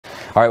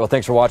All right, well,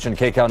 thanks for watching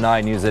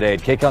KCAL-9 News at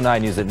 8.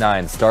 KCAL-9 News at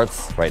 9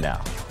 starts right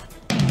now.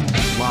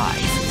 Live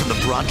from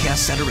the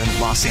broadcast center in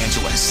Los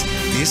Angeles,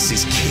 this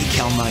is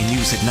KCAL-9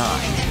 News at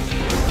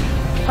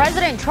 9.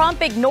 President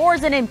Trump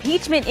ignores an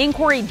impeachment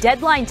inquiry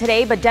deadline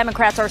today, but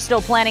Democrats are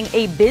still planning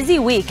a busy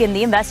week in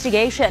the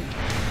investigation.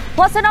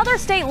 Plus, another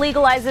state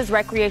legalizes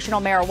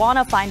recreational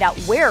marijuana. Find out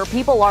where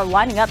people are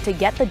lining up to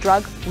get the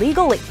drug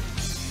legally.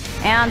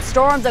 And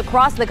storms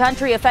across the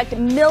country affect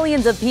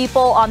millions of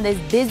people on this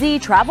busy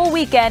travel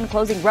weekend,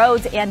 closing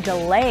roads and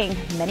delaying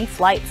many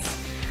flights.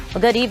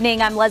 Well, good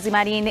evening. I'm Leslie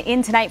Marin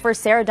in tonight for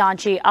Sarah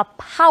Donchi. A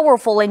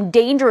powerful and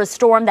dangerous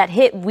storm that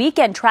hit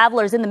weekend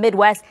travelers in the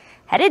Midwest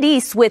headed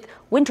east with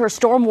winter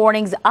storm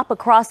warnings up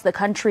across the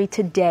country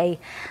today.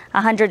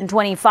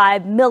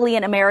 125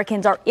 million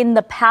Americans are in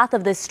the path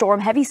of this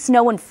storm. Heavy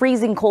snow and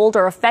freezing cold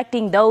are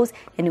affecting those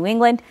in New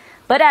England.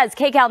 But as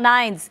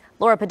KCAL-9's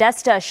Laura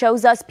Podesta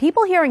shows us,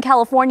 people here in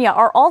California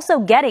are also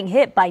getting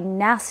hit by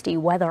nasty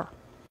weather.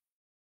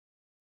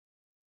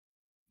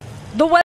 The weather